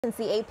Since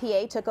the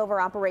APA took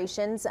over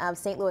operations of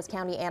St. Louis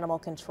County Animal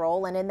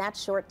Control, and in that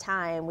short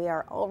time, we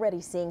are already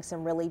seeing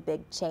some really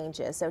big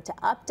changes. So to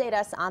update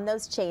us on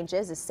those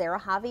changes is Sarah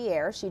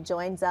Javier. She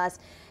joins us.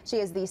 She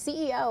is the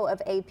CEO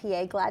of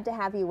APA. Glad to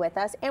have you with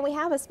us. And we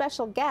have a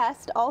special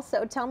guest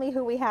also. Tell me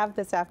who we have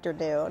this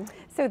afternoon.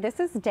 So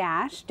this is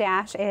Dash.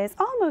 Dash is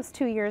almost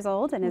 2 years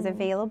old and is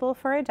available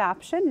for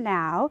adoption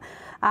now.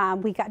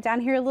 We got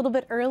down here a little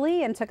bit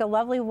early and took a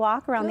lovely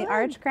walk around the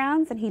arch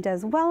grounds, and he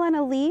does well on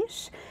a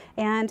leash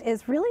and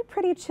is really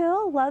pretty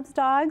chill, loves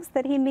dogs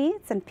that he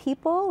meets and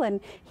people, and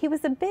he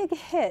was a big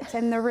hit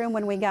in the room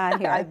when we got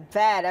here. I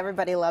bet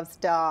everybody loves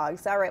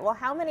dogs. All right, well,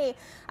 how many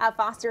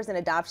fosters and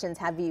adoptions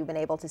have you been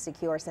able to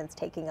secure since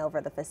taking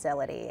over the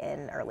facility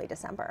in early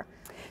December?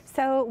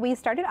 So we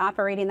started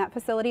operating that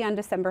facility on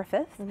December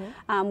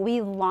 5th.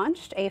 We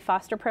launched a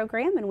foster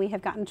program, and we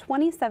have gotten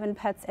 27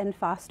 pets in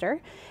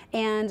foster,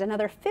 and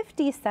another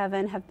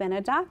 57 have been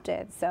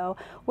adopted. So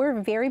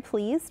we're very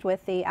pleased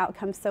with the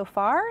outcome so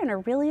far and are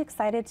really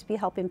excited to be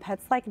helping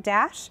pets like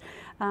Dash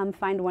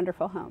find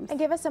wonderful homes. And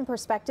give us some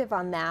perspective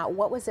on that.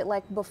 What was it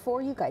like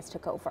before you guys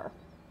took over?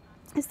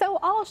 So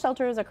all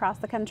shelters across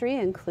the country,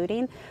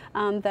 including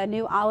the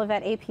new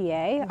Olivet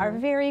APA, are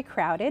very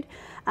crowded.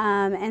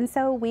 And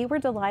so we were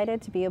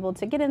delighted to be able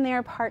to get in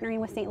there partnering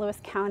with St. Louis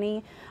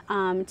County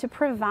to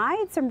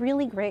provide some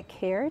really great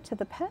care to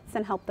the pets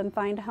and help them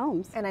find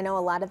homes. And I know a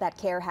lot of that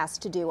care has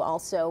to do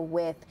also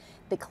with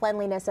the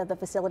cleanliness of the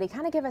facility.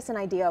 Kind of give us an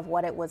idea of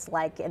what it was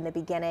like in the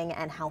beginning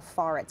and how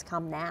far it's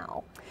come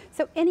now.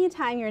 So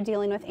anytime you're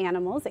dealing with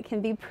animals, it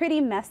can be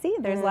pretty messy.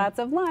 There's lots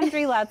of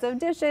laundry, lots of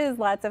dishes,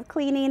 lots of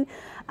cleaning.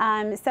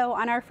 So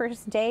on our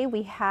first day,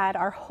 we had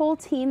our whole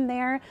team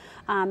there.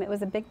 It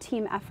was a big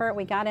team effort.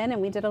 We got in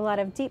and we did a lot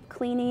of deep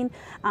cleaning,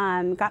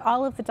 got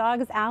all of the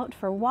dogs out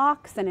for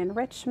walks and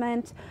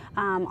enrichment,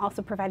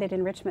 also provided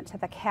enrichment to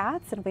the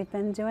cats, and we've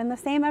been doing the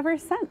same ever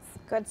since.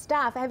 Good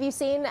stuff. Have you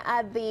seen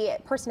the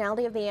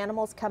personality of the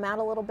animals come out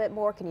a little bit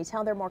more? Can you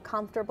tell they're more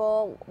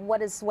comfortable?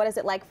 What is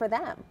it like for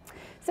them?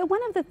 So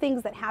one of the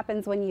things that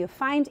happens when you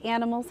find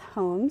animals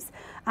homes,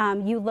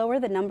 you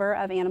lower the number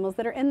of animals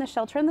that are in the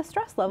shelter, and the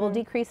stress level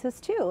decreases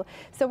too.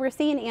 So we're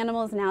seeing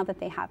animals now that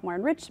they have more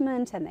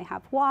enrichment and they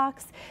have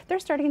walks. They're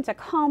starting to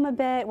calm a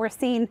bit. We're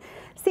seeing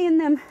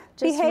them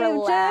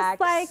behave just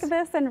like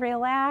this and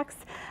relax.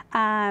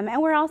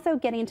 And we're also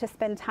getting to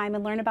spend time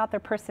and learn about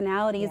their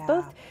personalities,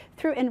 both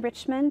through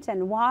enrichment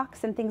and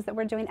walks and things that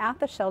we're doing at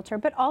the shelter,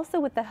 but also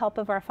with the help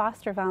of our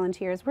foster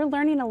volunteers. We're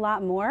learning a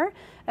lot more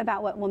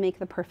about what will make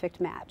the perfect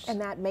match. And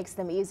that makes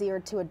them easier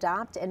to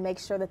adopt and make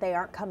sure that they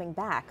aren't coming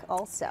back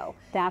also.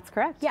 That's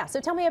correct. Yeah, so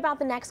tell me about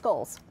the next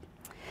goals.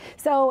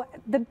 So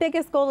the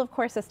biggest goal, of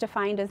course, is to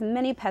find as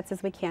many pets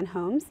as we can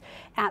homes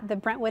at the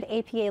Brentwood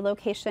APA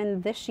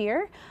location this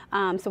year.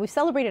 So we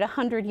celebrated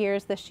 100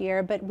 years this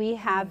year, but we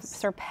have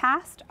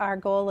surpassed our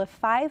goal of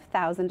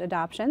 5,000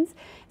 adoptions,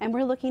 and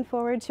we're looking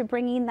forward to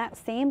bringing that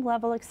same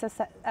level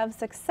of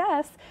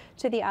success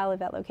to the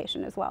Olivet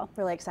location as well.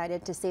 Really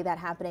excited to see that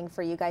happening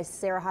for you guys.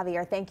 Sarah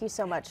Javier, thank you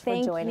so much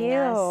for joining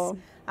us.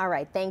 All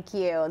right, thank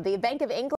you. The Bank of England